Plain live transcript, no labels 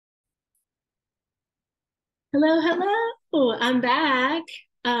Hello, hello. I'm back.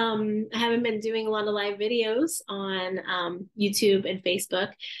 I haven't been doing a lot of live videos on YouTube and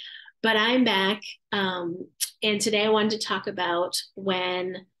Facebook, but I'm back. And today I wanted to talk about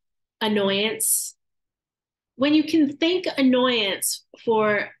annoyance, when you can thank annoyance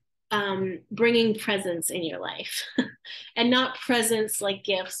for bringing presence in your life, and not presence like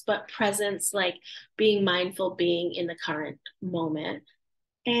gifts, but presence like being mindful, being in the current moment.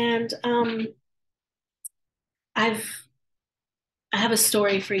 And I've I have a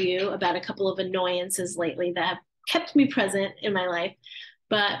story for you about a couple of annoyances lately that have kept me present in my life.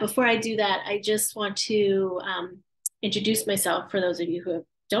 But before I do that, I just want to introduce myself for those of you who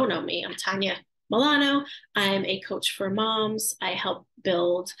don't know me. I'm Tanya Milano. I'm a coach for moms. I help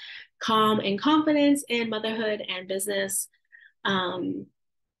build calm and confidence in motherhood and business. Um,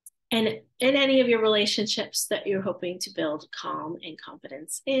 and in any of your relationships that you're hoping to build calm and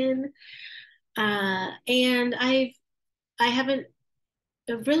confidence in. And I haven't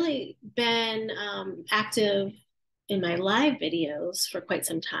I've really been active in my live videos for quite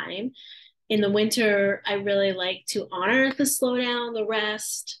some time. In the winter, I really like to honor the slowdown, the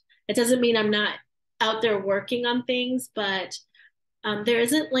rest. It doesn't mean I'm not out there working on things, but there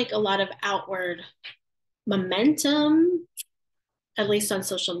isn't like a lot of outward momentum, at least on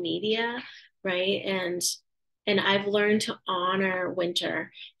social media, right? And I've learned to honor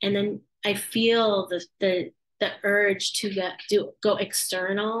winter, and then I feel the urge to go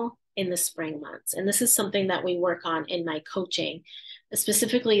external in the spring months. And this is something that we work on in my coaching,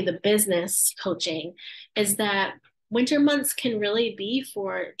 specifically the business coaching, is that winter months can really be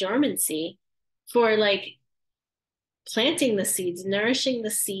for dormancy, for like planting the seeds, nourishing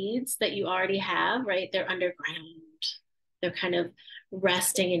the seeds that you already have, right? They're underground. They're kind of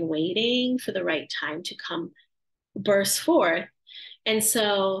resting and waiting for the right time to come burst forth. And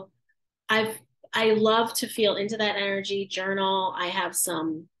so I've I love to feel into that energy, journal. I have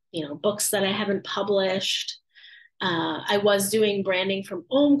some, books that I haven't published. I was doing branding from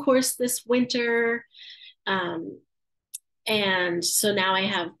home course this winter. Um, and so now I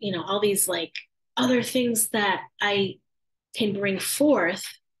have, all these like other things that I can bring forth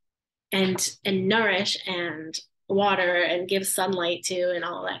and nourish and water and give sunlight to and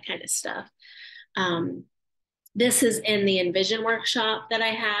all that kind of stuff. Um, this is in the Envision workshop that I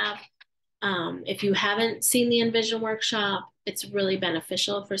have. If you haven't seen the Envision workshop, it's really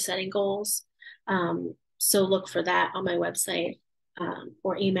beneficial for setting goals. So look for that on my website,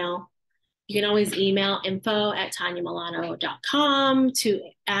 or email. You can always email info@tanyamilano.com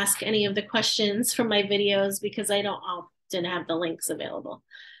to ask any of the questions from my videos, because I don't often have the links available.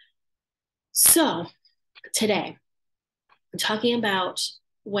 So today, I'm talking about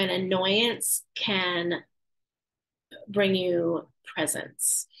when annoyance can bring you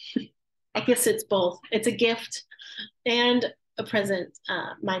presence. I guess it's both. It's a gift and a present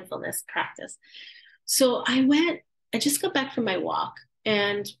mindfulness practice. So I just got back from my walk,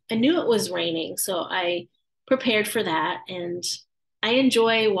 and I knew it was raining. So I prepared for that. And I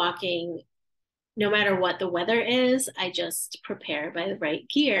enjoy walking no matter what the weather is. I just prepare by the right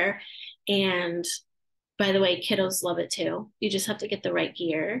gear. And by the way, kiddos love it too. You just have to get the right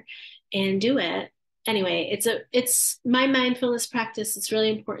gear and do it. Anyway, it's my mindfulness practice. It's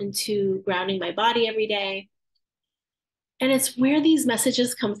really important to grounding my body every day. And it's where these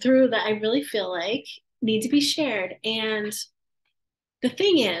messages come through that I really feel like need to be shared. And the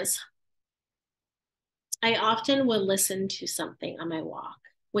thing is, I often will listen to something on my walk,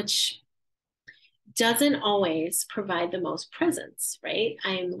 which doesn't always provide the most presence, right?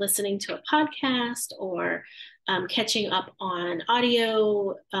 I'm listening to a podcast, or catching up on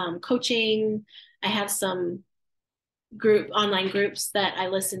audio coaching. I have some online groups that I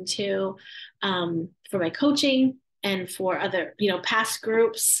listen to for my coaching and for other, past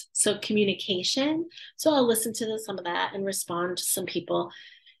groups. So communication. So I'll listen to some of that and respond to some people.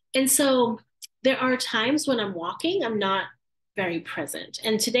 And so there are times when I'm walking, I'm not very present.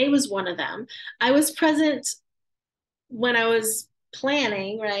 And today was one of them. I was present when I was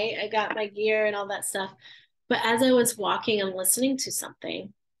planning, right? I got my gear and all that stuff. But as I was walking and listening to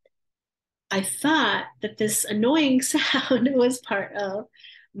something, I thought that this annoying sound was part of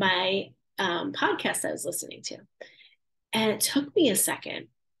my podcast I was listening to. And it took me a second.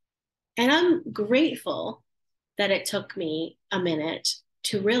 And I'm grateful that it took me a minute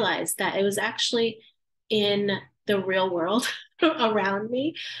to realize that it was actually in the real world around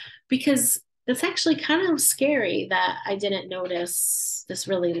me, because that's actually kind of scary that I didn't notice this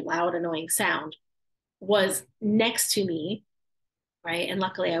really loud, annoying sound was next to me, right? And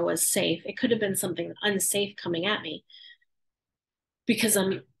luckily I was safe. It could have been something unsafe coming at me because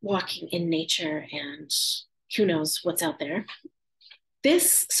I'm walking in nature and who knows what's out there.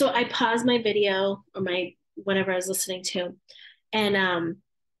 So I paused my video or my whatever I was listening to, and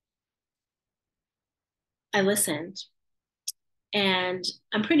I listened. And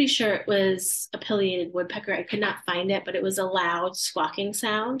I'm pretty sure it was a pileated woodpecker. I could not find it, but it was a loud squawking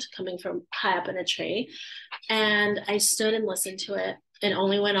sound coming from high up in a tree. And I stood and listened to it, and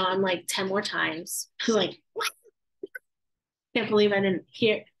only went on like 10 more times. I was like, what? I can't believe I didn't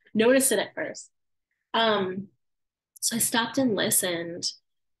notice it at first. Um, so I stopped and listened,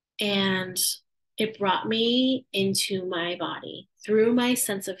 and it brought me into my body through my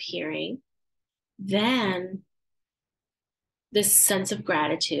sense of hearing. Then this sense of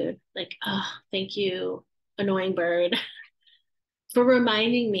gratitude, like, oh, thank you, annoying bird, for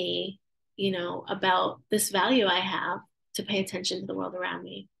reminding me, about this value I have to pay attention to the world around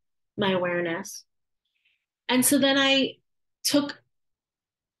me, my awareness. And so then I took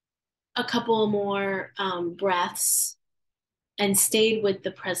a couple more breaths and stayed with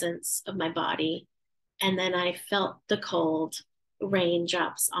the presence of my body. And then I felt the cold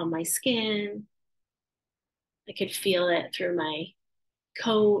raindrops on my skin. I could feel it through my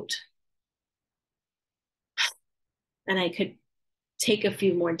coat. And I could take a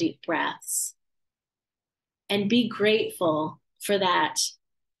few more deep breaths and be grateful for that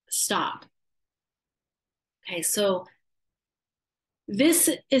stop. Okay, so this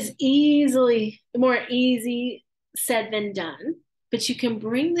is more easy said than done, but you can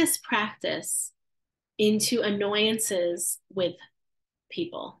bring this practice into annoyances with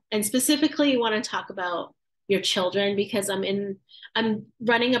people. And specifically, you want to talk about your children, because I'm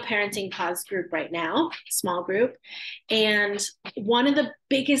running a parenting pause group right now, small group. And one of the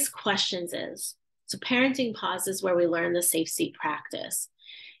biggest questions is, so parenting pause is where we learn the safe seat practice.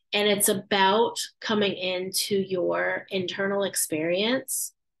 And it's about coming into your internal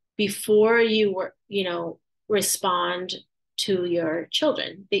experience before respond to your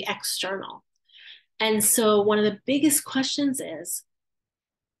children, the external. And so one of the biggest questions is,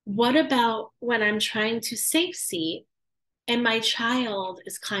 what about when I'm trying to safe seat and my child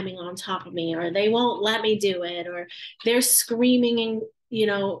is climbing on top of me, or they won't let me do it, or they're screaming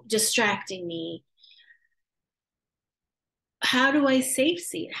and, distracting me? How do I safe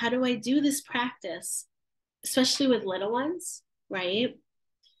seat? How do I do this practice, especially with little ones, right?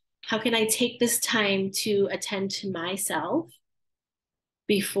 How can I take this time to attend to myself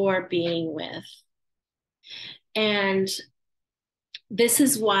before being with? And this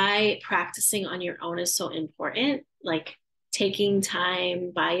is why practicing on your own is so important, like taking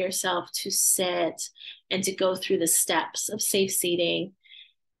time by yourself to sit and to go through the steps of safe seating,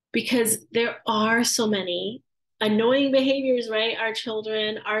 because there are so many annoying behaviors, right? Our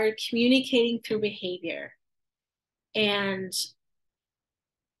children are communicating through behavior. And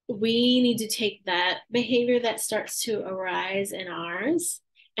we need to take that behavior that starts to arise in ours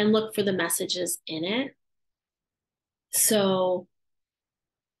and look for the messages in it. So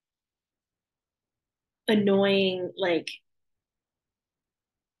annoying, like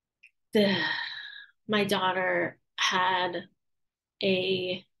my daughter had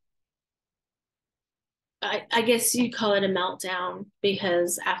I guess you'd call it a meltdown,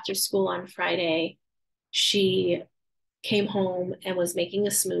 because after school on Friday, she came home and was making a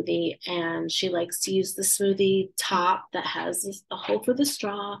smoothie, and she likes to use the smoothie top that has a hole for the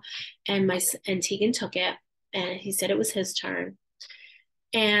straw, and Tegan took it, and he said it was his turn.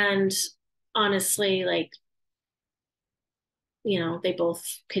 And honestly, like, they both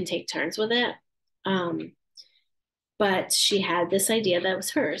can take turns with it. But she had this idea that was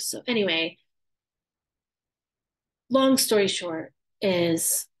hers. So anyway, long story short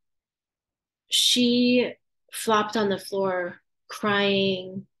is, she flopped on the floor,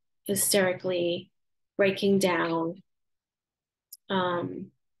 crying hysterically, breaking down,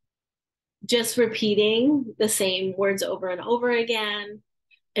 just repeating the same words over and over again.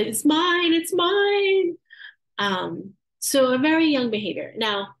 It's mine, it's mine. So a very young behavior.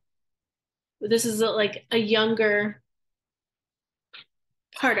 Now, this is like a younger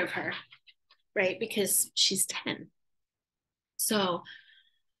part of her, right? Because she's 10. So,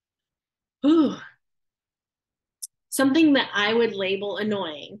 ooh, something that I would label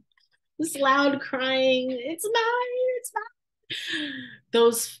annoying, this loud crying, it's mine, it's mine.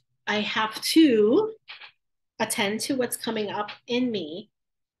 Those, I have to attend to what's coming up in me,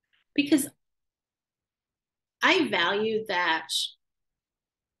 because I value that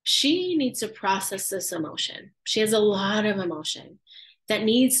she needs to process this emotion. She has a lot of emotion that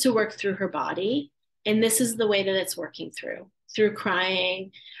needs to work through her body. And this is the way that it's working through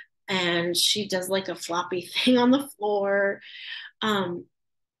crying. And she does like a floppy thing on the floor.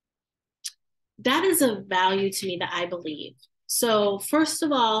 that is a value to me that I believe. So, first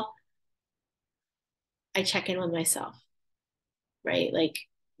of all, I check in with myself, right? Like,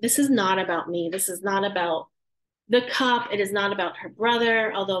 this is not about me. This is not about the cup. It is not about her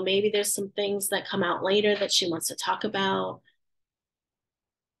brother, although maybe there's some things that come out later that she wants to talk about.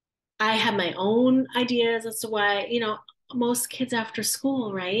 I have my own ideas as to why, most kids after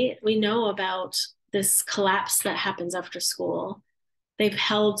school, right? We know about this collapse that happens after school. They've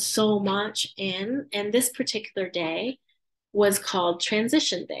held so much in, and this particular day was called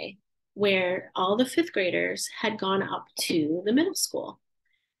Transition Day, where all the fifth graders had gone up to the middle school.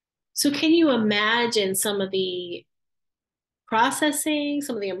 So, can you imagine some of the processing,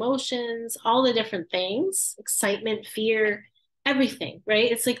 some of the emotions, all the different things, excitement, fear, everything,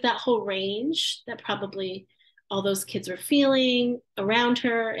 right? It's like that whole range that probably all those kids were feeling around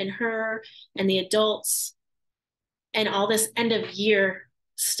her and the adults and all this end of year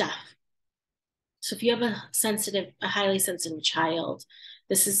stuff. So if you have a highly sensitive child,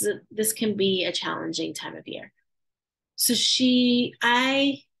 this can be a challenging time of year. So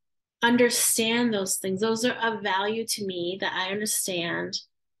I understand those things. Those are of value to me, that I understand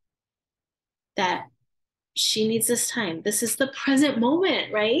that she needs this time. This is the present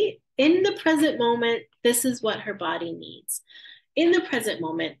moment, right? In the present moment, this is what her body needs. In the present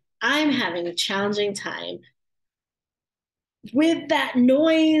moment, I'm having a challenging time with that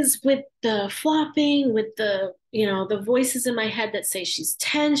noise, with the flopping, with the voices in my head that say she's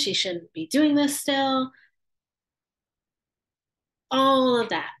 10, she shouldn't be doing this still. All of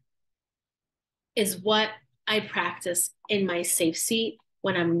that is what I practice in my safe seat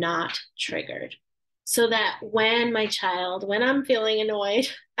when I'm not triggered. So that when I'm feeling annoyed,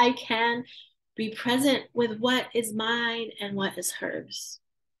 I can be present with what is mine and what is hers.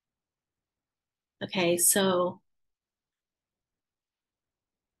 Okay, so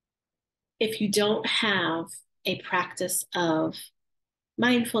if you don't have a practice of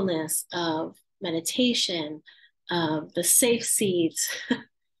mindfulness, of meditation, of the safe seats,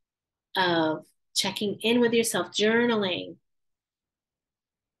 of checking in with yourself, journaling,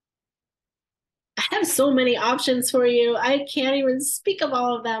 I have so many options for you. I can't even speak of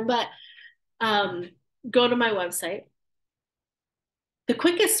all of them, but um, go to my website. The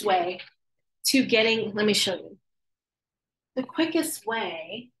quickest way let me show you. The quickest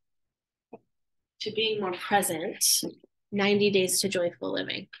way to being more present, 90 Days to Joyful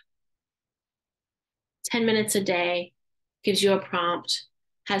Living. 10 minutes a day, gives you a prompt,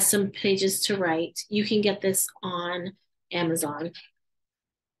 has some pages to write. You can get this on Amazon.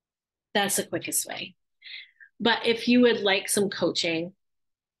 That's the quickest way. But if you would like some coaching,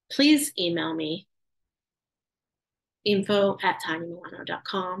 please email me,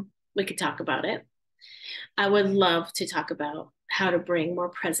 info@tinymilano.com. We could talk about it. I would love to talk about how to bring more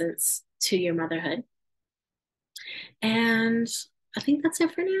presence to your motherhood. And I think that's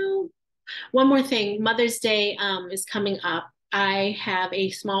it for now. One more thing, Mother's Day is coming up. I have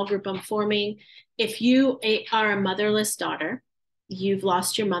a small group I'm forming. If you are a motherless daughter, you've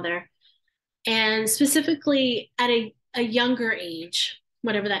lost your mother, and specifically at a younger age,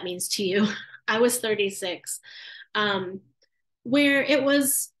 whatever that means to you. I was 36, where it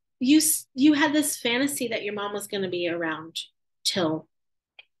was you had this fantasy that your mom was going to be around till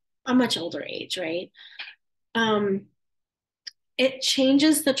a much older age, right? Um, it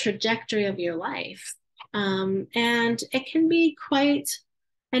changes the trajectory of your life. And it can be quite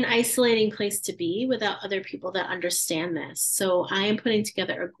an isolating place to be without other people that understand this. So I am putting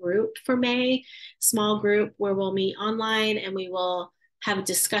together a group for May, small group where we'll meet online and we will have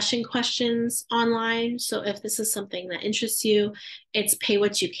discussion questions online. So if this is something that interests you, it's pay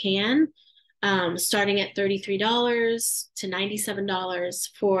what you can, starting at $33 to $97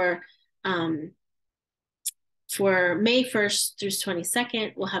 for May 1st through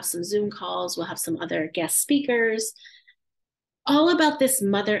 22nd. We'll have some Zoom calls, we'll have some other guest speakers, all about this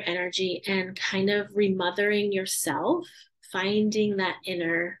mother energy and kind of remothering yourself, finding that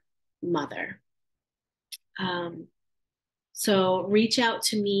inner mother. So reach out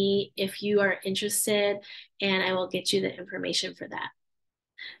to me if you are interested, and I will get you the information for that.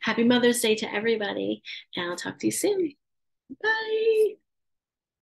 Happy Mother's Day to everybody, and I'll talk to you soon. Bye.